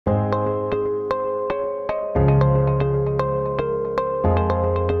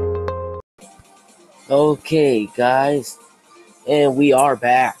Okay, guys, and we are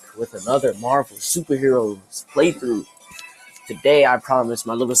back with another Marvel Superheroes playthrough. Today, I promised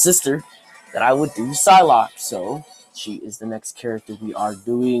my little sister that I would do Psylocke, so she is the next character we are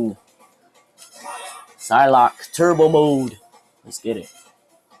doing. Psylocke Turbo Mode. Let's get it.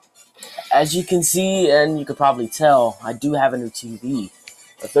 As you can see, and you could probably tell, I do have a new TV,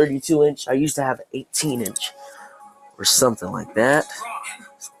 a 32-inch. I used to have an 18-inch or something like that.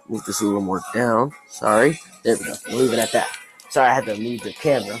 Move this a little more down. Sorry. There we go. We'll leave it at that. Sorry, I had to move the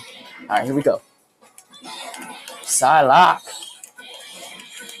camera. Alright, here we go. Psylocke.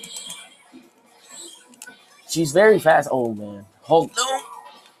 She's very fast. Oh, man. Hulk. No.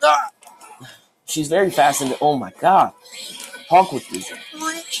 Ah. She's very fast. Oh, my God. Hulk with this.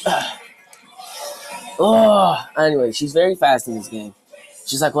 Oh. Anyway, she's very fast in this game.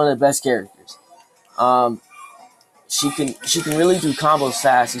 She's like one of the best characters. She can really do combos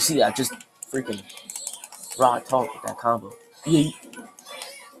fast. You see, I just freaking rock talk with that combo. Yeet.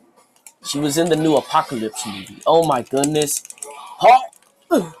 She was in the new Apocalypse movie. Oh my goodness. Hulk.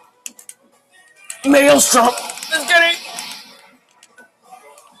 Maelstrom. Let's get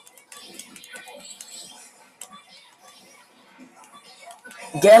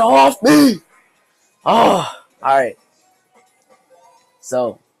it. Get off me. Oh, alright.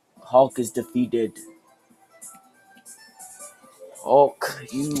 So, Hulk is defeated. Hulk,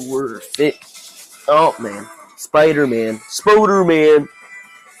 you were fit. Oh, man. Spider-Man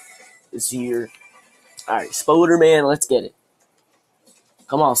is here. Alright, Spoder-Man, let's get it.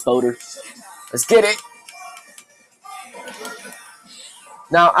 Come on, Spoder. Let's get it.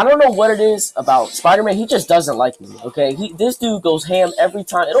 Now, I don't know what it is about Spider-Man. He just doesn't like me, okay? This dude goes ham every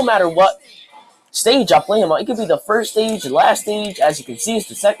time. It don't matter what stage I play him on. It could be the first stage, the last stage. As you can see, it's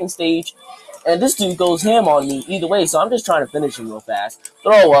the second stage. And this dude goes ham on me either way, so I'm just trying to finish him real fast.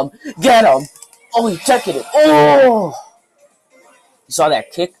 Throw him. Get him. Oh, he checking it. Oh! You saw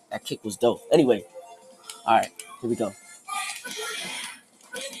that kick? That kick was dope. Anyway. Alright, here we go.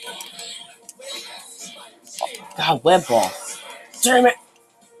 God, web ball. Damn it.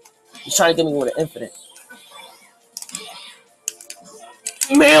 He's trying to get me with an infinite.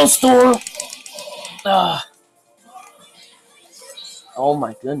 Maelstrom. Oh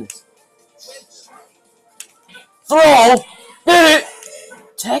my goodness. Throw! Did it!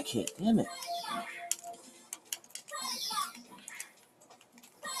 Tech hit, damn it.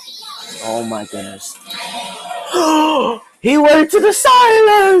 Oh my goodness. He went to the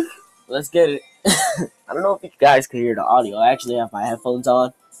silence! Let's get it. I don't know if you guys can hear the audio. I actually have my headphones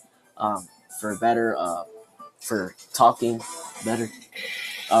on for better, for talking better.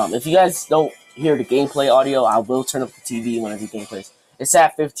 If you guys don't hear the gameplay audio, I will turn up the TV when I do gameplays. It's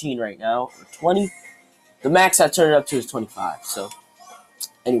at 15 right now, or 20. The max I turn it up to is 25. So,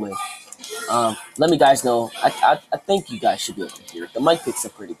 anyway, let me guys know. I think you guys should be able to hear it. The mic picks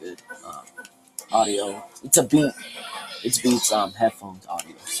up pretty good audio. It's a beat. It's Beats headphones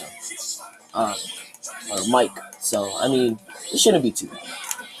audio. So, or mic. So, I mean, it shouldn't be too bad.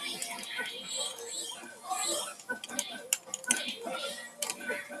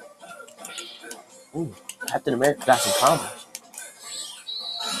 Ooh, Captain America got some combos.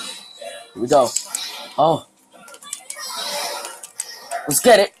 Here we go. Oh. Let's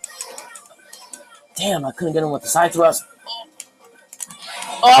get it. Damn, I couldn't get him with the side thrust.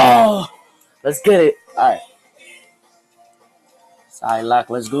 Oh. Let's get it. Alright. Psylocke,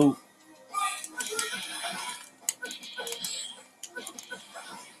 let's go.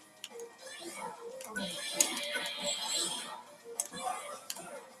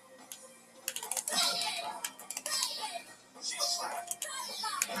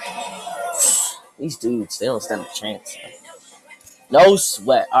 These dudes, they don't stand a chance. No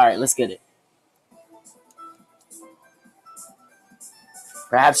sweat. Alright, let's get it.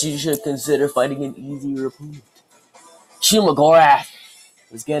 Perhaps you should consider fighting an easier opponent. Shumagorath.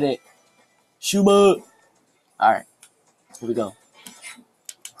 Let's get it. Shuma. Alright. Here we go.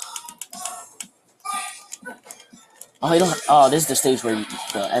 Oh, you don't. Oh, this is the stage where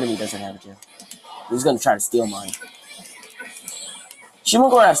the enemy doesn't have a gem. He's gonna try to steal mine.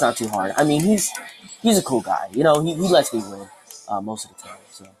 Shumagorath's not too hard. I mean, he's a cool guy. You know, he lets me win most of the time.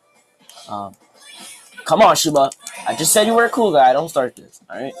 So, come on, Shuma. I just said you were a cool guy. Don't start this.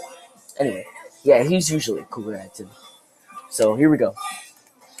 All right. Anyway, yeah, he's usually a cool guy too. So here we go.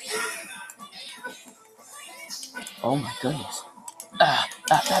 Oh my goodness.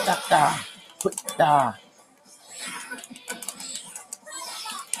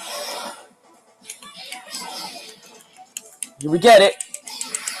 Here we get it.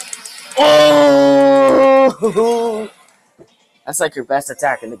 Oh! That's like your best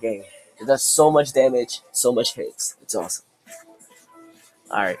attack in the game. It does so much damage, so much hits. It's awesome.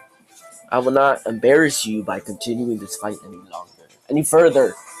 Alright. I will not embarrass you by continuing this fight any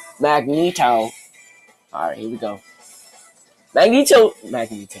further. Magneto. Alright, here we go. Magneto.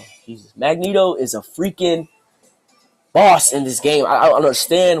 Jesus. Magneto is a freaking boss in this game. I don't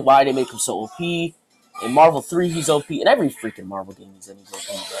understand why they make him so OP. In Marvel 3, he's OP. In every freaking Marvel game, he's OP.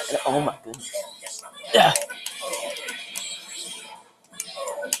 And, oh my goodness. Yeah.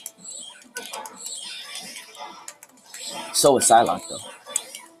 So is Psylocke, though.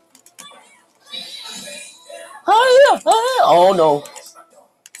 Oh no.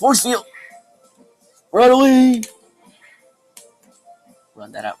 Force field. Run away.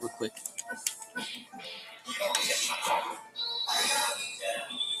 Run that out real quick.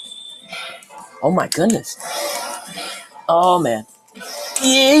 Oh my goodness. Oh man.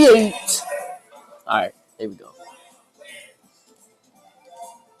 Yeah. Alright, there we go.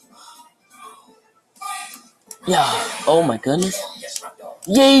 Yeah. Oh my goodness.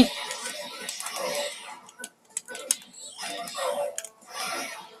 Yay.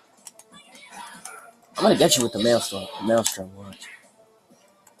 I'm gonna get you with the maelstrom. Watch.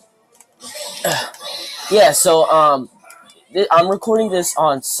 Yeah. So I'm recording this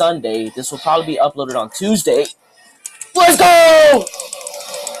on Sunday. This will probably be uploaded on Tuesday. Let's go!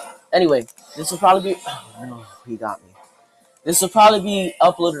 Anyway, this will probably be... Oh, no, he got me. This will probably be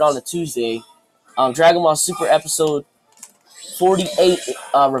uploaded on a Tuesday. Dragon Ball Super episode 48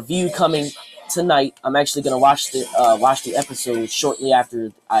 review coming tonight. I'm actually going to watch the episode shortly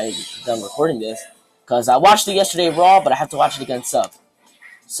after I'm done recording this. Because I watched it yesterday raw, but I have to watch it again sub.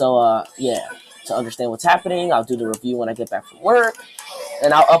 So, yeah. To understand what's happening, I'll do the review when I get back from work.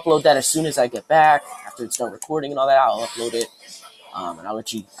 And I'll upload that as soon as I get back. After it's done recording and all that, I'll upload it. And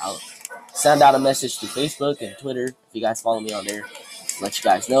I'll send out a message to Facebook and Twitter. If you guys follow me on there, let you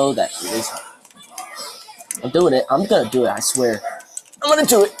guys know that it is. I'm doing it. I'm going to do it, I swear. I'm going to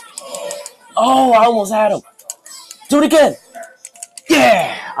do it. Oh, I almost had him. Do it again.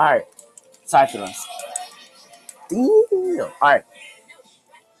 Yeah. All right. Side thrust. All right.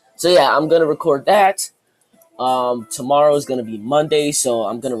 So yeah, I'm gonna record that. Tomorrow is gonna be Monday, so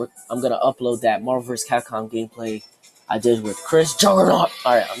I'm gonna upload that Marvel vs. Capcom gameplay I did with Chris Juggernaut.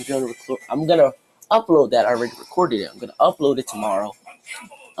 All right, I'm gonna upload that. I already recorded it. I'm gonna upload it tomorrow.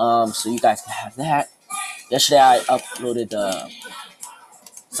 So you guys can have that. Yesterday I uploaded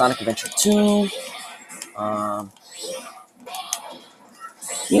Sonic Adventure 2.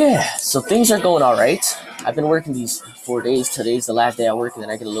 Yeah, so things are going all right. I've been working these 4 days. Today's the last day I work, and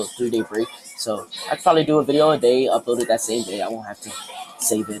then I get a little 3-day break. So I could probably do a video a day, upload it that same day. I won't have to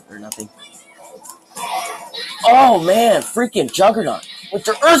save it or nothing. Oh man, freaking Juggernaut with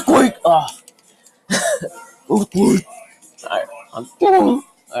your earthquake! Oh, earthquake! All right, all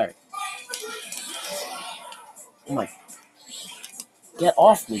right. Oh my! Get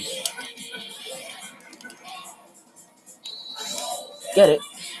off me! Get it?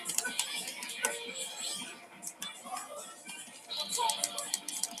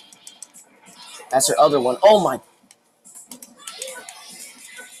 That's her other one. Oh my.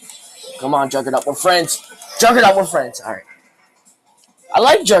 Come on, Juggernaut. We're friends. Juggernaut, we're friends. Alright. I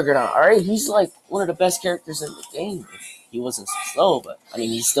like Juggernaut, alright? He's like one of the best characters in the game. He wasn't so slow, but I mean,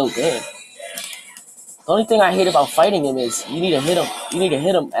 he's still good. The only thing I hate about fighting him is you need to hit him. You need to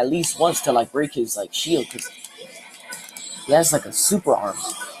hit him at least once to like break his like shield, because he has like a super arm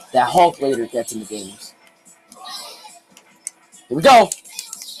that Hulk later gets in the games. Here we go.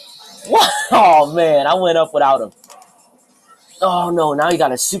 What? Oh man, I went up without him. Oh no, now he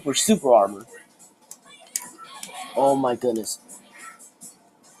got a super armor. Oh my goodness.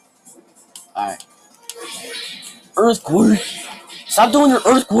 Alright. Earthquake. Stop doing your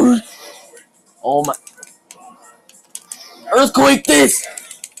earthquake. Oh my. Earthquake this.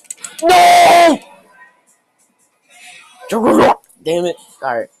 No! Damn it.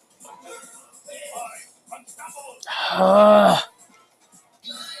 Alright.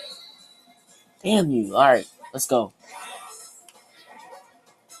 Damn you. Alright, let's go.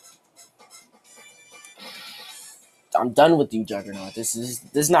 I'm done with you, Juggernaut. This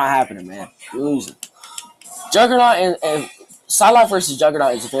is not happening, man. You're losing. Juggernaut and Psylocke versus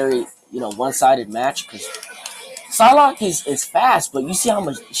Juggernaut is a very, one-sided match, because Psylocke is fast, but you see how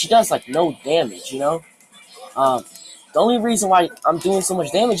much she does, like, no damage, The only reason why I'm doing so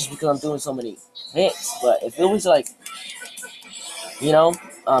much damage is because I'm doing so many hits. But if it was like, you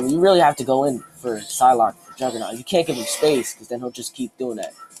really have to go in for Psylocke for Juggernaut. You can't give him space, because then he'll just keep doing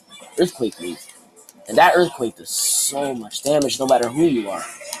that earthquake move. And that earthquake does so much damage no matter who you are.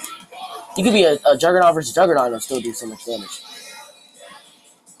 You could be a Juggernaut versus Juggernaut and it'll still do so much damage.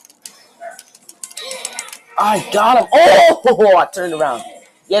 I got him. Oh, I turned around.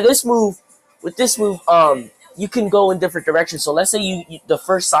 Yeah, this move, with this move, you can go in different directions. So let's say you the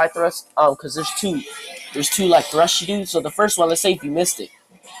first side thrust, because there's two like thrusts you do. So the first one, let's say if you missed it,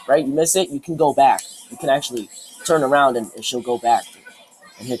 right? You miss it, you can go back. You can actually turn around and she'll go back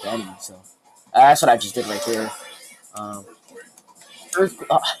and hit the enemy. So that's what I just did right there.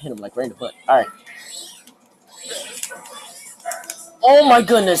 Hit him like right in the butt. All right. Oh my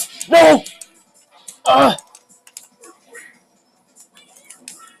goodness! No!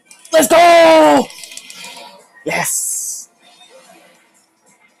 Let's go! Yes!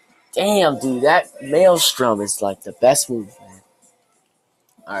 Damn, dude, that maelstrom is like the best move, man.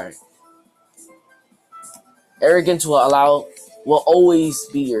 Alright. Arrogance will always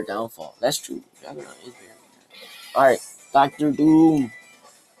be your downfall. That's true. Alright, Dr. Doom.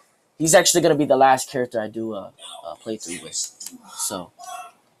 He's actually gonna be the last character I do a playthrough with. So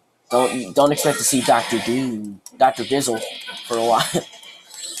don't expect to see Dr. Doom, Dr. Dizzle for a while.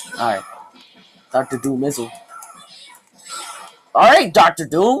 Alright. Dr. Doom Mizzle. Alright, Dr.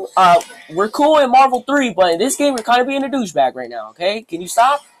 Doom. We're cool in Marvel 3, but in this game, you're kind of being a douchebag right now, okay? Can you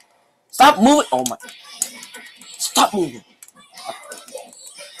stop? Stop moving. Oh my. Stop moving.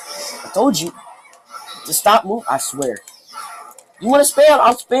 I told you to stop moving. I swear. You want to spam?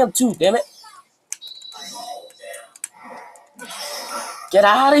 I'll spam too, damn it. Get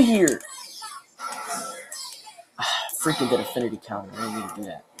out of here. Freaking did affinity counter. I didn't need to do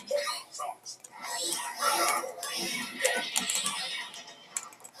that.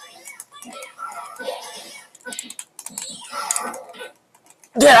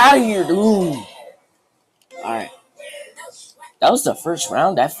 Get out of here, dude. Alright. That was the first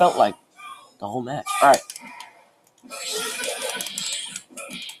round. That felt like the whole match. Alright.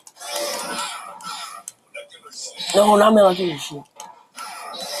 No, not me like this shit.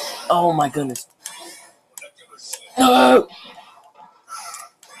 Oh my goodness. No!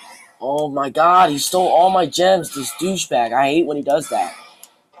 Oh my god, he stole all my gems, this douchebag. I hate when he does that.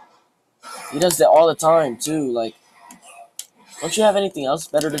 He does that all the time, too. Like, don't you have anything else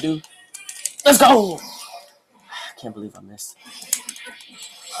better to do? Let's go! I can't believe I missed.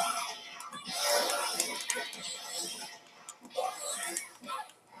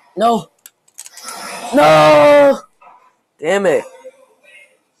 No! No! Damn it.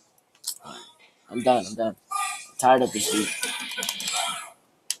 I'm done. I'm tired of this dude.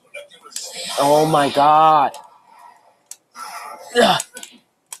 Oh my god. Ugh.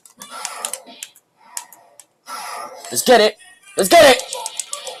 Let's get it. Let's get it.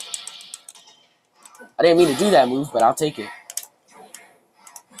 I didn't mean to do that move, but I'll take it.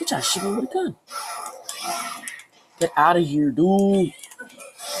 You trying to shoot me with a gun. Get out of here, dude.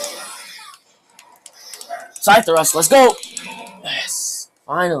 Side thrust. Let's go. Yes.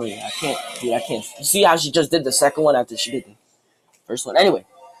 Finally. I can't. Dude, I can't. You see how she just did the second one after she did the first one? Anyway.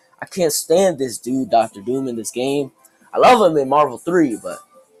 I can't stand this dude, Dr. Doom, in this game. I love him in Marvel 3, but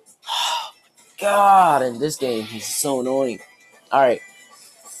God, in this game, he's so annoying. Alright.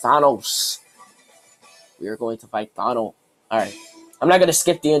 Thanos. We are going to fight Thanos. Alright. I'm not going to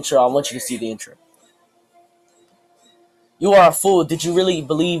skip the intro. I want you to see the intro. You are a fool. Did you really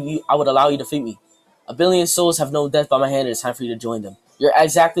believe I would allow you to defeat me? A billion souls have known death by my hand, and it's time for you to join them. You're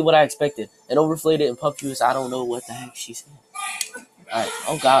exactly what I expected. An overinflated and pumptuous, I don't know what the heck she said. Alright,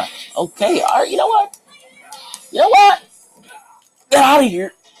 oh god. Okay, alright, you know what? You know what? Get out of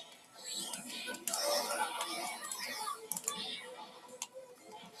here.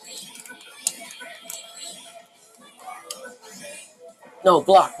 No,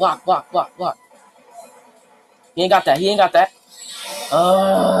 block. He ain't got that.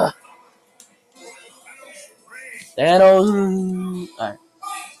 Thanos. Alright.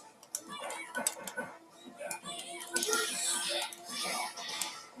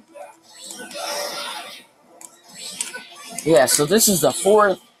 Yeah, so this is the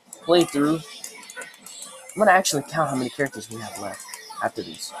 4th playthrough. I'm gonna actually count how many characters we have left after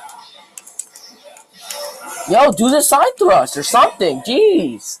these. Yo, do the side thrust or something.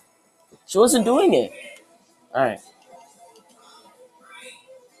 Jeez. She wasn't doing it. Alright.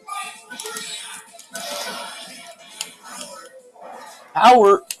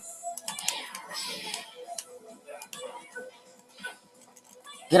 Power.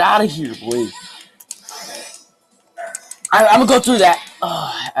 Get out of here, boy. I'm gonna go through that.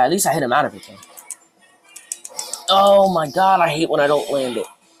 At least I hit him out of it, though. Oh my god, I hate when I don't land it.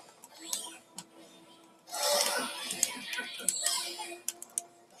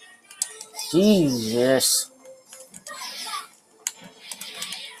 Jesus.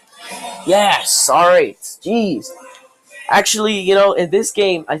 Yes, alright. Jeez. Actually, you know, in this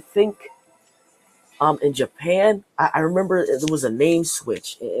game, I think In Japan, I remember there was a name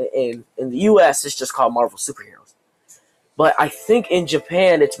switch. In the US, it's just called Marvel Superheroes. But I think in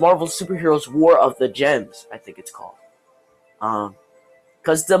Japan, it's Marvel Superheroes War of the Gems, I think it's called.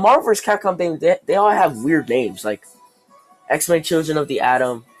 Because the Marvel vs. Capcom games, they all have weird names, like X-Men Children of the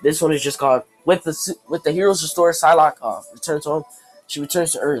Atom. This one is just called With the Heroes Restore, Psylocke returns home. She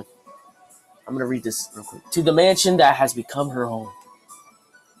returns to Earth. I'm going to read this real quick. To the mansion that has become her home.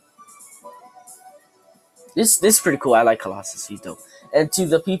 This is pretty cool. I like Colossus. He's dope. And to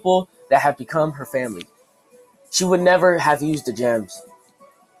the people that have become her family. She would never have used the gems.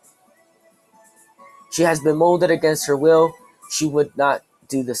 She has been molded against her will. She would not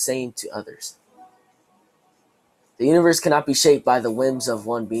do the same to others. The universe cannot be shaped by the whims of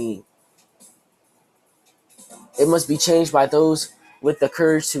one being. It must be changed by those with the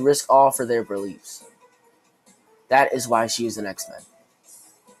courage to risk all for their beliefs. That is why she is an X-Men.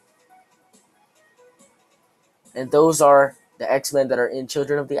 And those are the X-Men that are in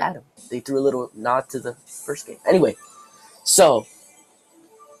Children of the Atom. They threw a little nod to the first game. Anyway, so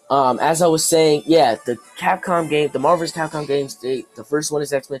as I was saying, yeah, the Capcom game, the Marvel vs. Capcom games, the first one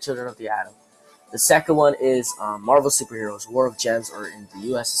is X-Men Children of the Atom. The second one is Marvel Superheroes War of Gems, or in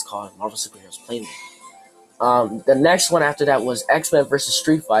the US it's called Marvel Superheroes Plainly. The next one after that was X-Men vs.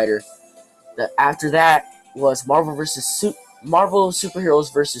 Street Fighter. After that was Marvel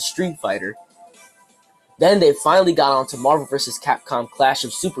Superheroes vs. Street Fighter. Then they finally got on to Marvel vs. Capcom Clash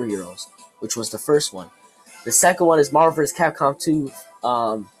of Superheroes, which was the first one. The second one is Marvel vs. Capcom 2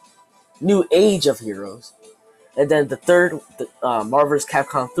 New Age of Heroes. And then the third, Marvel vs.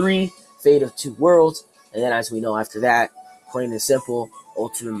 Capcom 3 Fate of Two Worlds. And then, as we know after that, plain and simple,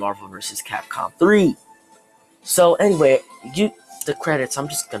 Ultimate Marvel vs. Capcom 3. So anyway, the credits, I'm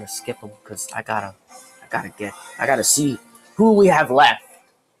just gonna skip them because I gotta see who we have left.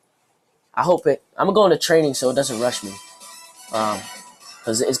 I'm gonna go into training so it doesn't rush me.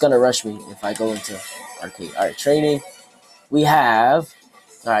 Because it's gonna rush me if I go into arcade. Alright, training. We have,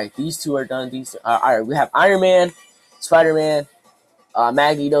 alright, these two are done. Alright, we have Iron Man, Spider-Man,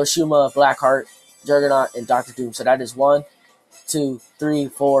 Magneto, Shuma, Blackheart, Juggernaut, and Doctor Doom. So that is 1, 2, 3,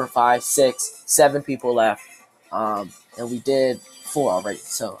 4, 5, 6, 7 people left. And we did 4 already.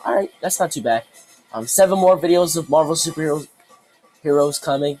 So, alright, that's not too bad. 7 more videos of Marvel Heroes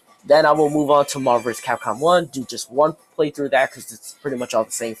coming. Then I will move on to Marvel vs. Capcom 1, do just one playthrough of that because it's pretty much all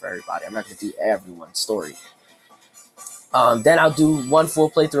the same for everybody. I'm not going to do everyone's story. Then I'll do one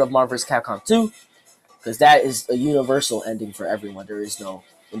full playthrough of Marvel vs. Capcom 2 because that is a universal ending for everyone. There is no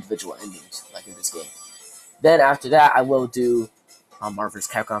individual endings like in this game. Then after that, I will do Marvel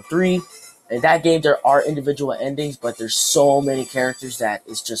vs. Capcom 3. In that game, there are individual endings, but there's so many characters that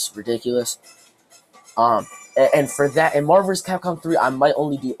it's just ridiculous. And for that, in Marvel vs. Capcom 3, I might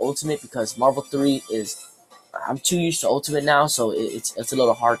only do Ultimate because Marvel 3 is, I'm too used to Ultimate now, so it's a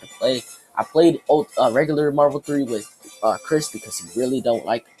little hard to play. I played regular Marvel 3 with Chris because he really doesn't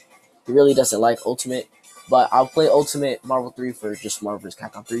like Ultimate. But I'll play Ultimate Marvel 3 for just Marvel vs.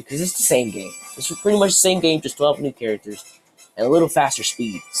 Capcom 3 because it's the same game. It's pretty much the same game, just 12 new characters and a little faster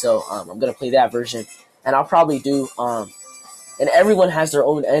speed. So I'm gonna play that version, and I'll probably do and everyone has their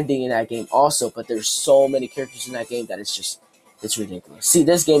own ending in that game also, but there's so many characters in that game that it's ridiculous. See,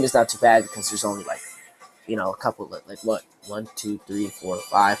 this game is not too bad because there's only a couple, like what? 1, 2, 3, 4,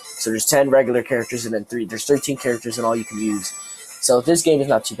 5. So there's 10 regular characters and then there's 13 characters and all you can use. So this game is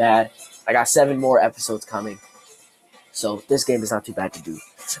not too bad. I got 7 more episodes coming. So this game is not too bad to do.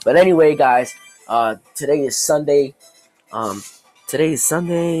 But anyway, guys, today is Sunday. Today is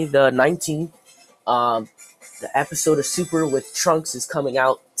Sunday the 19th. The episode of Super with Trunks is coming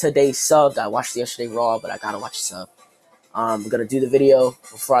out today, subbed. I watched yesterday Raw, but I gotta watch the sub. I'm gonna do the video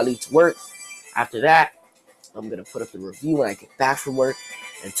before I leave to work. After that, I'm gonna put up the review when I get back from work.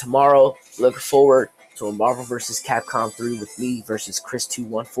 And tomorrow, look forward to a Marvel vs. Capcom 3 with me versus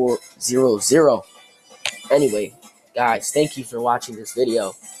Chris21400. Anyway, guys, thank you for watching this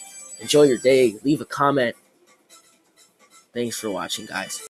video. Enjoy your day. Leave a comment. Thanks for watching, guys.